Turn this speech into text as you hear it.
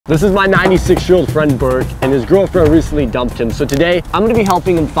This is my 96-year-old friend Burke, and his girlfriend recently dumped him. So today, I'm gonna be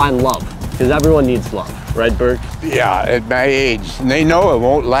helping him find love, because everyone needs love. Right, Burke? Yeah, at my age. And they know it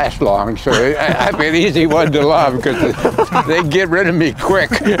won't last long, so I'm an easy one to love, because they get rid of me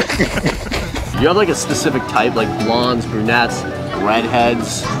quick. You have like a specific type, like blondes, brunettes,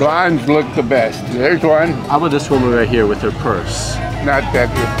 redheads? Blondes look the best. There's one. How about this woman right here with her purse? Not that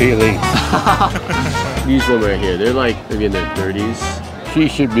appealing. These women right here, they're like maybe in their 30s. She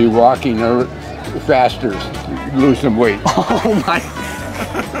should be walking faster, lose some weight. Oh my.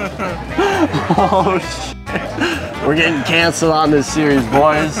 Oh shit. We're getting canceled on this series,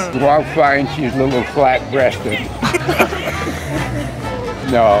 boys. Walk fine, she's a little flat-breasted.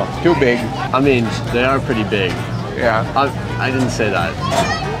 No, too big. I mean, they are pretty big. Yeah. I didn't say that.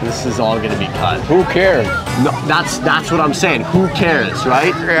 This is all gonna be cut. Who cares? No, that's what I'm saying. Who cares,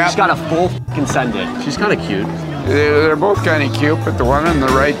 right? Yeah. You just gotta full f***ing send it. She's kind of cute. They're both kind of cute, but the one on the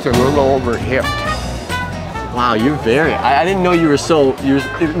right's a little over-hipped. Wow, you're very, I didn't know you were so,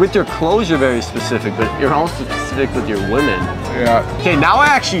 with your clothes you're very specific, but you're also specific with your women. Yeah. Okay, now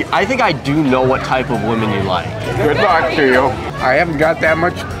I think I do know what type of women you like. Good luck to you. I haven't got that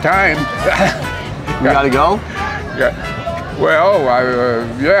much time. You gotta go? Yeah. Well,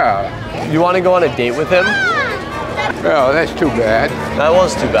 yeah. You wanna go on a date with him? Well, that's too bad. That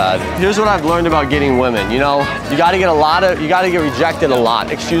was too bad. Here's what I've learned about getting women. You know, you gotta get rejected a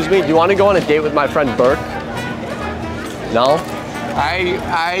lot. Excuse me, do you wanna go on a date with my friend Burke? No?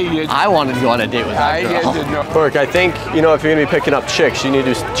 I wanted to go on a date with that girl. didn't know. Burke, I think, you know, if you're gonna be picking up chicks, you need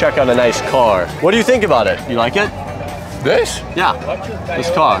to check out a nice car. What do you think about it? You like it? This? Yeah, this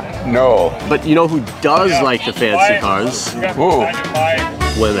car. No. But you know who does like the fancy cars? Who?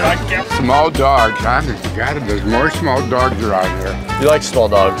 Women. Small dogs. Honest to God, there's more small dogs around here. You like small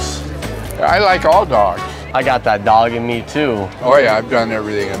dogs? I like all dogs. I got that dog in me too. Oh yeah, I've done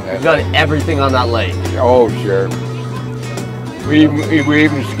everything in that. You've done everything on that lake. Oh sure. We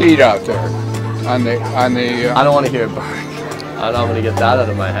even skied out there on the. I don't want to hear it, Burke. I'm gonna get that out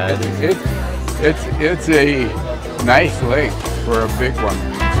of my head. It's a nice lake for a big one.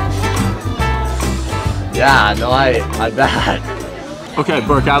 Yeah, no, I bet. Okay,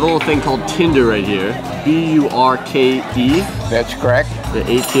 Burke, I have a little thing called Tinder right here. B-U-R-K-E. That's correct. The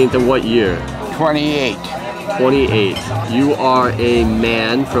 18th of what year? 28. 28. You are a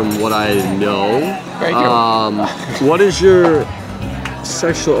man from what I know. Thank you. What is your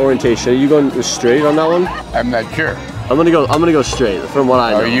sexual orientation? Are you going straight on that one? I'm not sure. I'm gonna go straight from what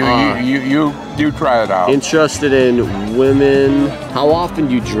I know. You try it out. Interested in women. How often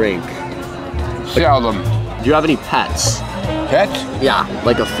do you drink? Seldom. Do you have any pets? Pets? Yeah,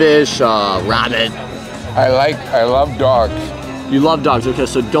 like a fish, rabbit. I love dogs. You love dogs, okay,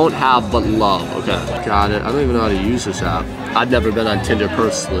 so don't have but love, okay. Got it, I don't even know how to use this app. I've never been on Tinder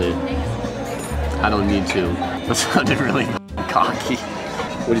personally. I don't need to. That sounded really cocky.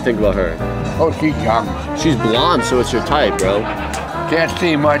 What do you think about her? Oh, she's young. She's blonde, so it's your type, bro. Can't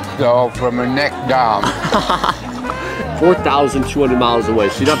see much though from her neck down. 4,200 miles away,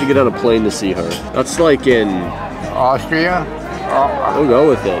 so you'd have to get on a plane to see her. That's like in... Austria? We'll go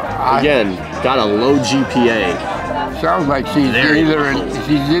with it. Again, got a low GPA. Sounds like she's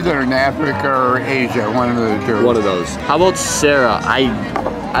either in Africa or Asia, one of the two. One of those. How about Sarah?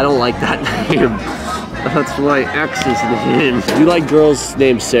 I don't like that name. That's my ex's name. Do you like girls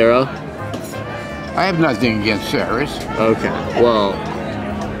named Sarah? I have nothing against Sarah's. Okay, well,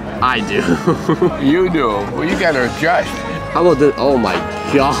 I do. You do. Well, you gotta adjust. How about this? Oh my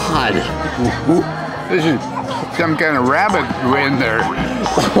God. This is some kind of rabbit in there.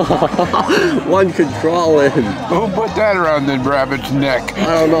 One could crawl in. Who put that around the rabbit's neck?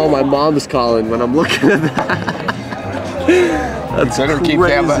 I don't know, my mom's calling when I'm looking at that. That's Better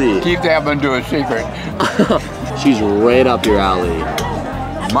crazy. keep that one to a secret. She's right up your alley.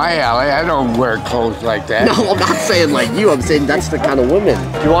 My alley? I don't wear clothes like that. No, I'm not saying like you, I'm saying that's the kind of woman.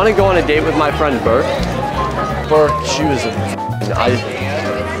 Do you want to go on a date with my friend Burke? Burke, she was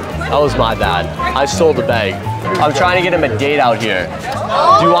that was my bad. I stole the bag. I'm trying to get him a date out here.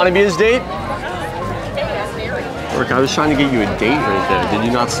 Do you want to be his date? Burke, I was trying to get you a date right there. Did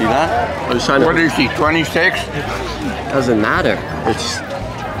you not see that? I was trying to... What is she, 26? Doesn't matter. It's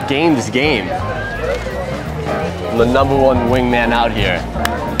game is game. I'm the #1 wingman out here.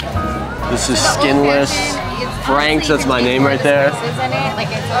 This is Skinless. Frank's, that's my name right there.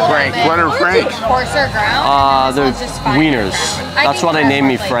 Frank, what are Franks? They're wieners. That's why they named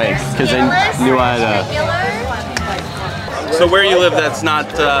me Frank, because they knew I had a... So where you live that's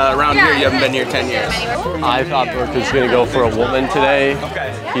not around here, you haven't been here 10 years? I thought Burke was going to go for a woman today.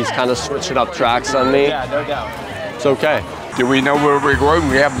 Okay. He's kind of switching up tracks on me. Yeah, no doubt. It's okay. Do we know where we're going?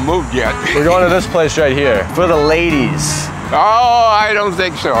 We haven't moved yet. We're going to this place right here for the ladies. Oh, I don't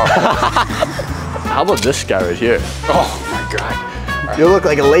think so. How about this guy right here? Oh my God. You look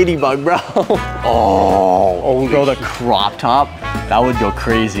like a ladybug, bro. Oh, bro, the crop top, that would go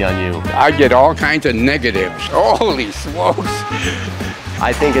crazy on you. I get all kinds of negatives. Holy smokes.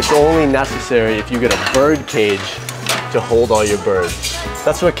 I think it's only necessary if you get a bird cage to hold all your birds.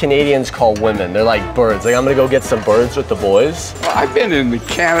 That's what Canadians call women. They're like birds. Like, I'm gonna go get some birds with the boys. Well, I've been in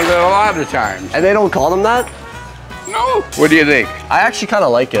Canada a lot of times. And they don't call them that? No. What do you think? I actually kind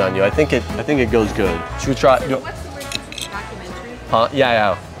of like it on you. I think it goes good. Should we try? What's the word? Documentary? Huh?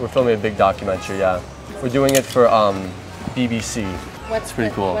 Yeah. We're filming a big documentary, yeah. We're doing it for BBC. What's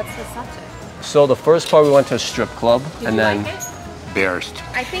pretty cool. What's the subject? So the first part we went to a strip club, Did and you then like it? Bears.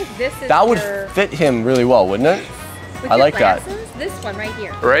 I think this is that would your- fit him really well, wouldn't it? with I your like that. glasses, This one right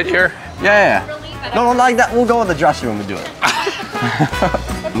here. Right here? Yeah. No, like that. We'll go in the dressing room and do it.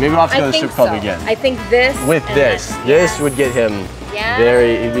 Maybe we'll have to go to the strip club again. I think this. With and this. then- This yes. would get him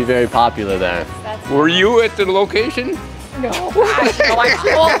Yes. he'd be very popular there. That's Were you at the location? no. I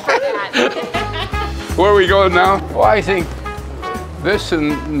called for that. Where are we going now? Well, I think this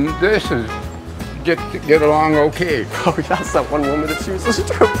and this is get along okay. Oh, that's that one woman that she was a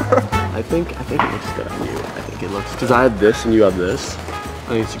stripper. I think it looks good on you. I think it looks, because I have this and you have this. I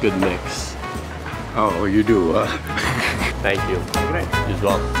think it's a good mix. Oh, you do. Thank you. You as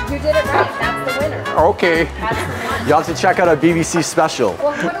well. You did it right. That's the winner. Okay. That's the winner. You have to check out our BBC special.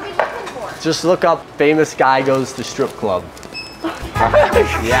 Well, what are we looking for? Just look up famous guy goes to strip club.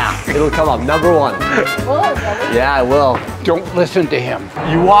 Yeah, it'll come up. #1. Oh, really? Yeah, I will. Don't listen to him.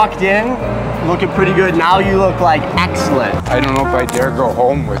 You walked in looking pretty good. Now you look like excellent. I don't know if I dare go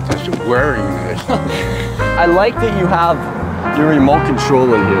home with this, wearing this. I like that you have your remote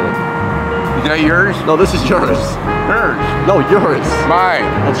control in here. Is that yours? No, this is yours. Hers. No, yours. Mine.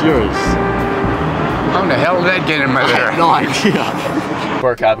 That's yours. How the hell did that get in my I there? have no idea.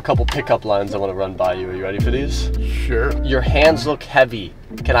 Burke, I have a couple pickup lines I want to run by you. Are you ready for these? Sure. Your hands look heavy.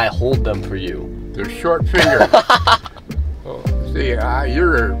 Can I hold them for you? They're short finger. Oh, see,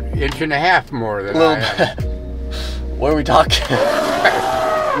 you're an inch and a half more than A little I am. bit. What are we talking?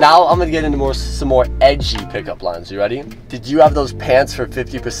 Now I'm gonna get into some more edgy pickup lines. You ready? Did you have those pants for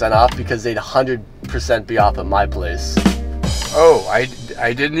 50% off? Because they'd 100% be off at my place. Oh, I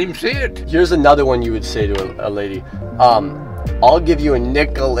didn't even see it. Here's another one you would say to a lady. I'll give you a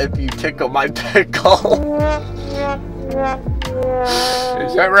nickel if you tickle my pickle.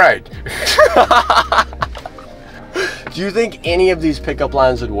 Is that right? Do you think any of these pickup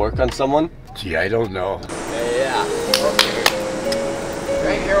lines would work on someone? Gee, I don't know. Yeah.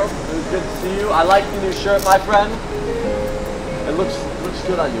 Thank you. It was good to see you. I like the new shirt, my friend. It looks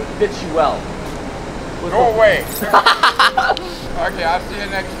good on you. It fits you well. Go away. Okay, I'll see you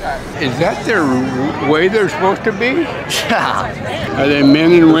next time. Is that their way they're supposed to be? Yeah. Are they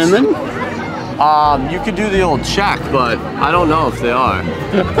men and women? You could do the old check, but I don't know if they are.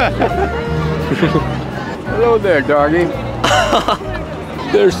 Hello there, doggy.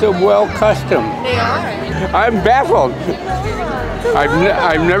 They're so well customed. They are. I'm baffled.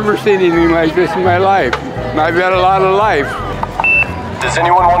 I've never seen anything like this in my life. And I've had a lot of life. Does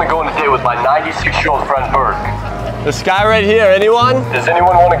anyone want to go on a date with my 96-year-old friend Burke? This guy right here, anyone? Does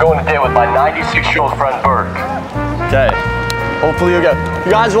anyone want to go on a date with my 96-year-old friend Burke? Okay. Hopefully you'll get. If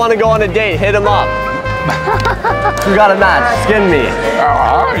you guys want to go on a date, hit him up. You got a match. Skin me.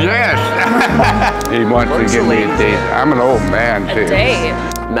 Oh, yes. He wants to give me a date. I'm an old man, too. Dave.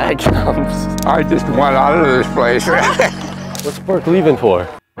 Mag comes. I just want out of this place. What's Burke leaving for?